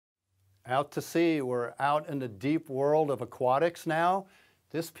Out to sea, we're out in the deep world of aquatics now.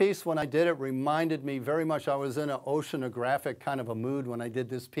 This piece, when I did it, reminded me very much, I was in an oceanographic kind of a mood when I did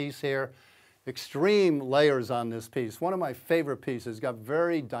this piece here. Extreme layers on this piece. One of my favorite pieces. Got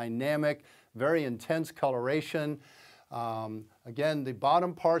very dynamic, very intense coloration. Again, the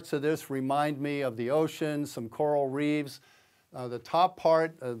bottom parts of this remind me of the ocean, some coral reefs. The top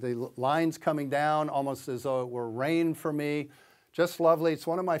part, the lines coming down almost as though it were rain for me. Just lovely. It's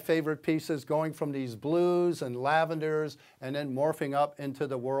one of my favorite pieces, going from these blues and lavenders and then morphing up into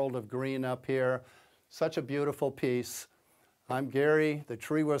the world of green up here. Such a beautiful piece. I'm Gary, the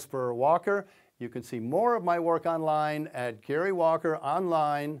Tree Whisperer Walker. You can see more of my work online at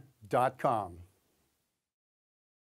GaryWalkerOnline.com.